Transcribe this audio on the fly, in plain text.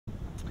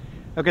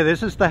Okay,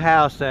 this is the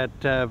house at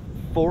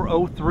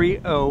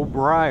 4030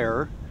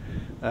 Briar.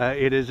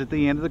 It is at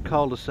the end of the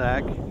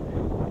cul-de-sac.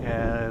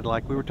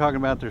 Like we were talking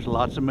about, there's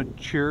lots of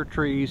mature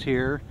trees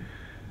here,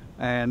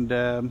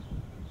 and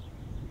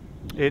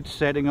it's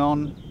sitting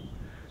on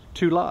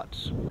 2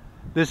 lots.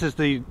 This is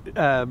the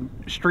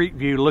street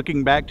view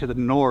looking back to the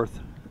north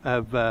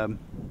of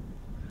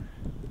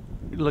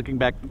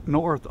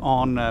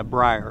on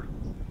Briar.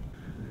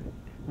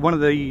 One of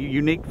the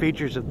unique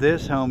features of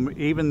this home,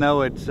 even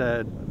though it's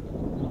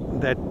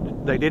that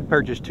they did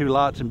purchase 2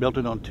 lots and built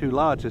it on 2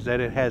 lots, is that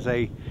it has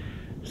a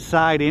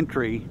side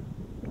entry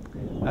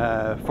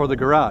for the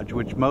garage,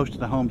 which most of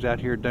the homes out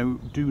here do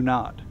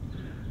not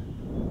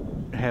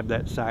have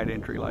that side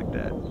entry like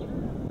that.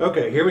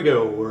 Okay, here we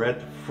go. We're at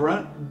the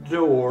front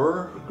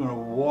door. We're going to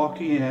walk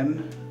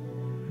in.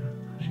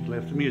 She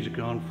left the music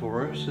on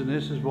for us, and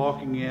this is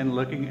walking in,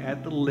 looking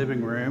at the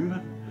living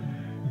room.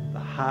 The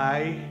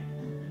high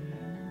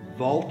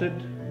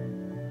vaulted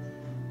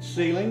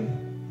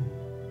ceiling.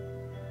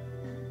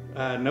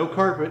 No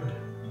carpet,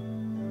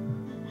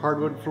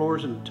 hardwood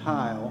floors and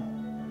tile.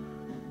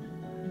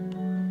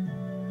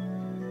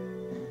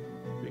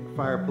 Big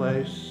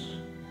fireplace.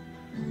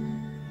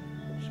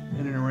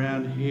 Spinning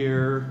around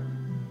here.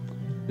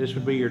 This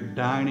would be your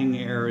dining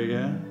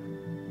area.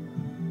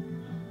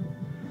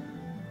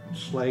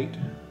 Slate.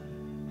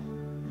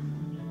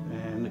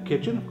 And the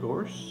kitchen, of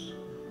course.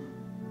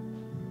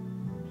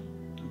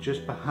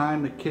 Just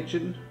behind the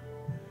kitchen,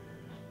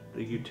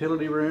 the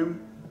utility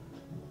room.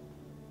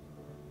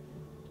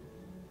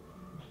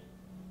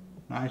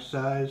 Nice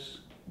size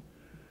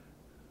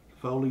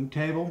folding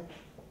table.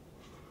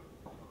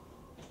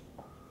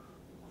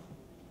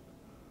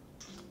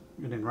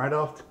 And then right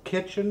off the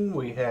kitchen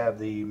we have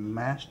the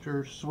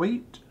master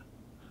suite.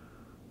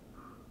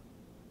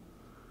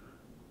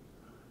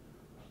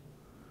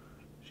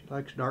 She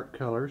likes dark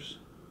colors.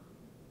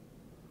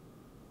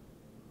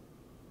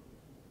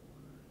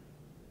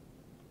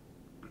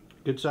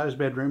 Good sized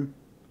bedroom.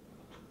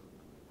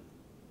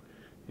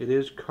 It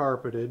is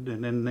carpeted,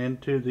 and then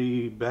into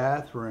the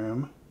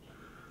bathroom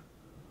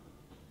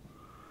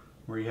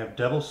where you have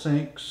double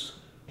sinks,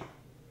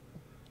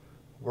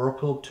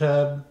 whirlpool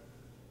tub,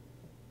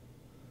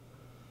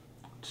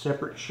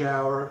 separate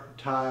shower,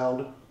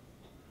 tiled,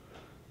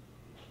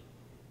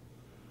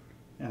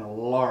 and a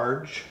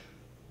large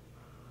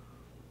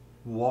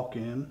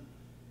walk-in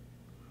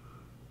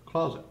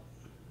closet.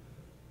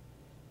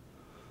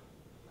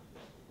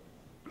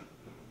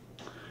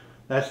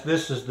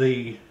 This is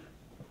the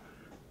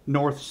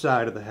north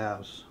side of the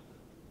house.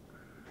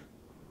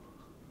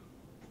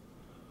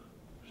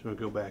 So we'll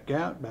go back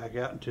out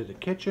into the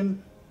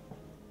kitchen,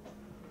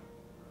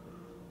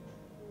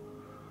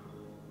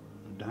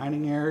 the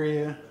dining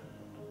area,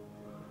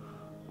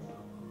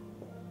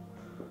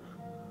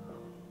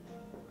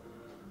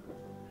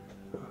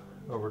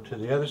 over to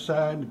the other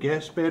side, the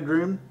guest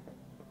bedroom,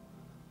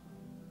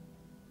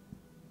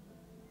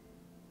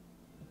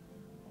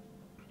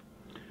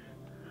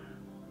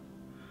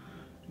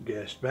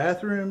 guest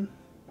bathroom,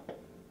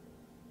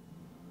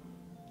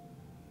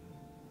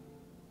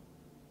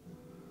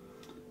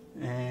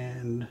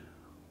 and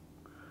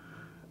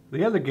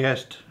the other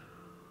guest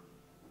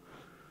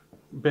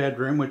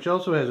bedroom, which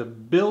also has a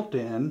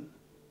built-in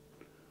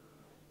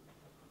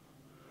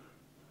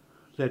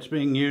that's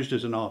being used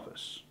as an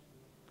office.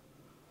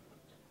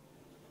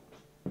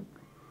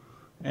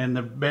 And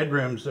the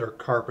bedrooms are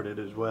carpeted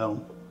as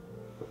well.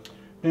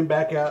 And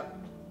back out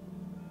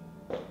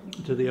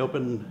to the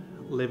open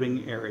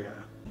living area.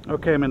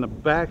 Okay, I'm in the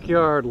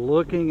backyard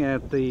looking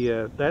at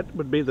the that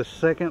would be the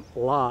second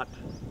lot.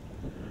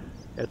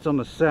 It's on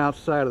the south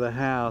side of the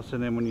house,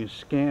 and then when you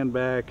scan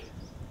back,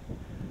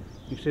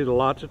 you see the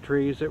lots of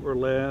trees that were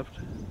left.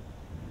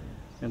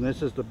 And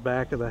this is the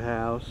back of the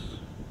house.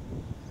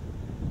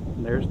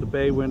 And there's the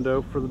bay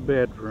window for the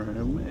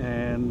bedroom,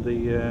 and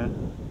the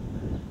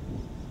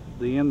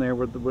in there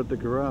with the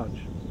garage.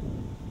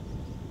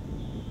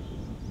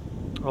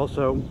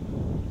 Also,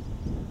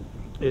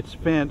 it's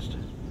fenced.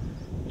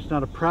 It's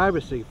not a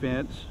privacy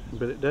fence,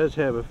 but it does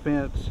have a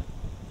fence.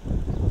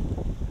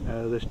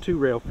 This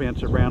 2-rail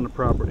fence around the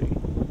property,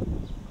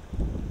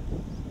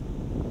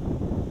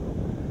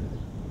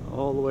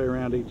 all the way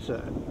around each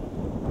side.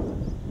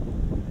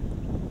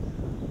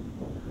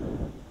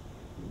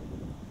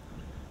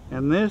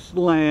 And this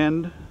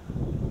land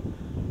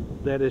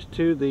that is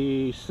to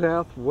the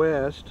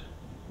southwest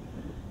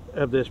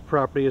of this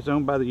property is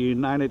owned by the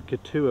United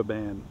Kituwa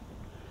Band,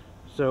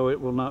 so it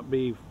will not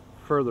be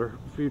further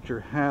future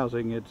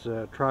housing. It's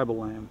tribal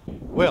land.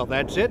 Well,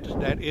 that's it.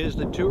 That is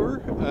the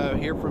tour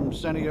here from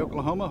sunny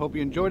Oklahoma. Hope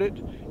you enjoyed it,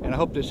 and I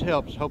hope this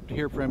helps. Hope to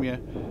hear from you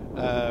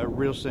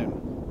real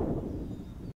soon.